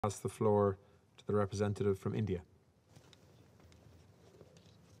pass the floor to the representative from India.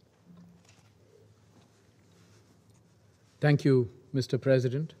 Thank you, Mr.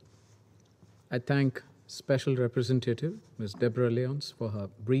 President. I thank Special Representative Ms. Deborah Lyons for her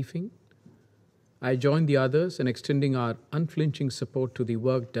briefing. I join the others in extending our unflinching support to the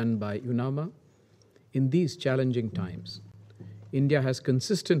work done by UNAMA in these challenging times. India has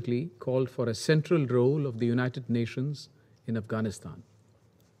consistently called for a central role of the United Nations in Afghanistan.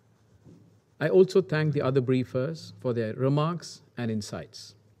 I also thank the other briefers for their remarks and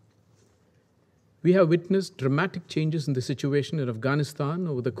insights. We have witnessed dramatic changes in the situation in Afghanistan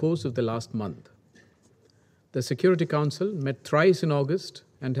over the course of the last month. The Security Council met thrice in August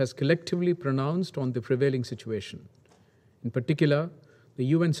and has collectively pronounced on the prevailing situation. In particular, the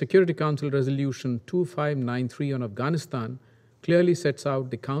UN Security Council Resolution 2593 on Afghanistan clearly sets out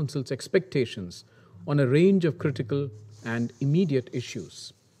the Council's expectations on a range of critical and immediate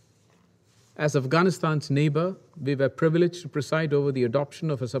issues. As Afghanistan's neighbor, we were privileged to preside over the adoption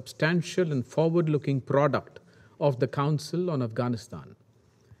of a substantial and forward-looking product of the Council on Afghanistan.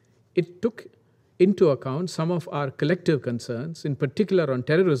 It took into account some of our collective concerns, in particular on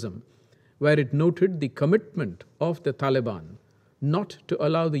terrorism, where it noted the commitment of the Taliban not to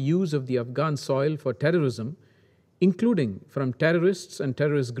allow the use of the Afghan soil for terrorism, including from terrorists and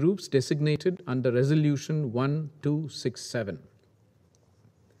terrorist groups designated under Resolution 1267.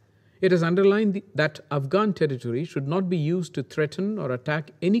 It has underlined that Afghan territory should not be used to threaten or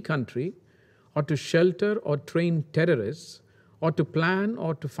attack any country, or to shelter or train terrorists, or to plan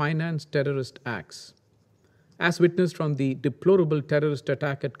or to finance terrorist acts. As witnessed from the deplorable terrorist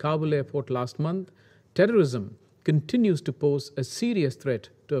attack at Kabul airport last month, terrorism continues to pose a serious threat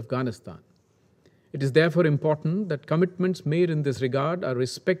to Afghanistan. It is therefore important that commitments made in this regard are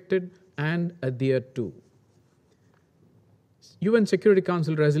respected and adhered to. UN Security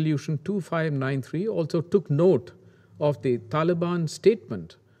Council Resolution 2593 also took note of the Taliban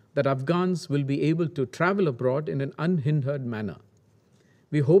statement that Afghans will be able to travel abroad in an unhindered manner.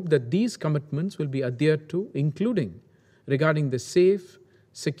 We hope that these commitments will be adhered to, including regarding the safe,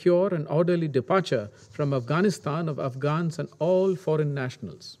 secure, and orderly departure from Afghanistan of Afghans and all foreign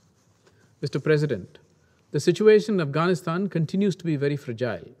nationals. Mr. President, the situation in Afghanistan continues to be very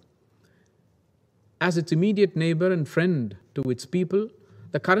fragile. As its immediate neighbor and friend to its people,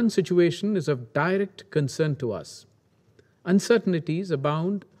 the current situation is of direct concern to us. Uncertainties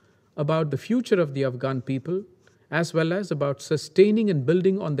abound about the future of the Afghan people, as well as about sustaining and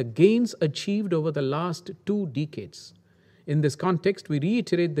building on the gains achieved over the last 2 decades. In this context, we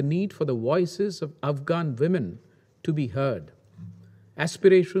reiterate the need for the voices of Afghan women to be heard,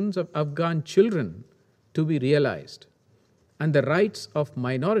 aspirations of Afghan children to be realized, and the rights of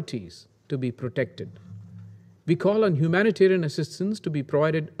minorities to be protected. We call on humanitarian assistance to be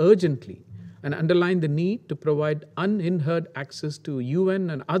provided urgently and underline the need to provide unhindered access to UN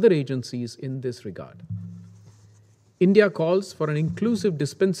and other agencies in this regard. India calls for an inclusive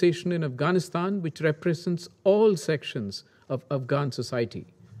dispensation in Afghanistan which represents all sections of Afghan society.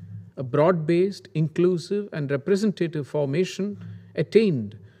 A broad-based, inclusive, and representative formation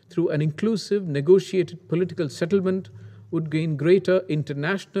attained through an inclusive, negotiated political settlement would gain greater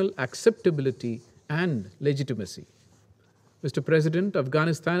international acceptability and legitimacy. Mr. President,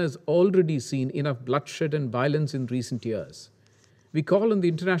 Afghanistan has already seen enough bloodshed and violence in recent years. We call on the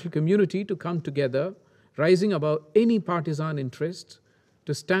international community to come together, rising above any partisan interests,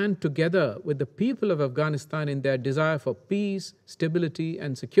 to stand together with the people of Afghanistan in their desire for peace, stability,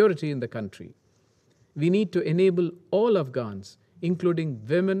 and security in the country. We need to enable all Afghans, including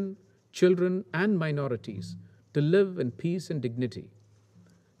women, children, and minorities, to live in peace and dignity.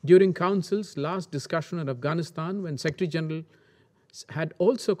 During Council's last discussion on Afghanistan, when Secretary General had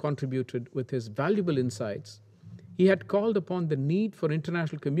also contributed with his valuable insights, he had called upon the need for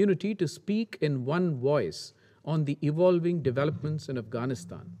international community to speak in one voice on the evolving developments in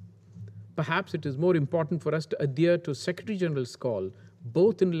Afghanistan. Perhaps it is more important for us to adhere to Secretary General's call,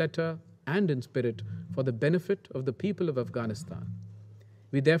 both in letter and in spirit, for the benefit of the people of Afghanistan.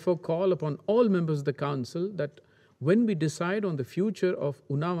 We therefore call upon all members of the Council that when we decide on the future of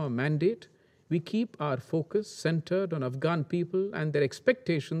UNAMA mandate, we keep our focus centered on Afghan people and their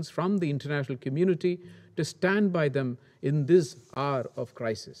expectations from the international community to stand by them in this hour of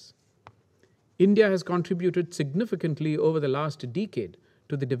crisis. India has contributed significantly over the last decade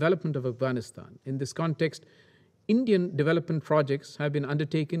to the development of Afghanistan. In this context, Indian development projects have been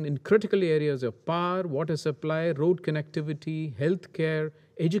undertaken in critical areas of power, water supply, road connectivity, healthcare,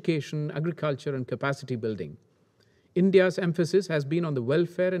 education, agriculture, and capacity building. India's emphasis has been on the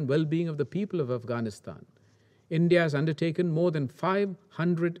welfare and well-being of the people of Afghanistan. India has undertaken more than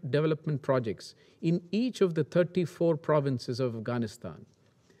 500 development projects in each of the 34 provinces of Afghanistan.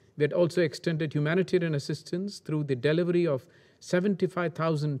 We had also extended humanitarian assistance through the delivery of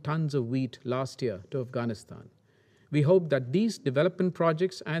 75,000 tons of wheat last year to Afghanistan. We hope that these development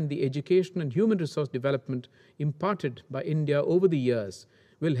projects and the education and human resource development imparted by India over the years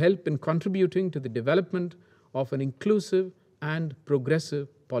will help in contributing to the development of an inclusive and progressive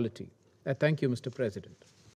polity. I thank you, Mr. President.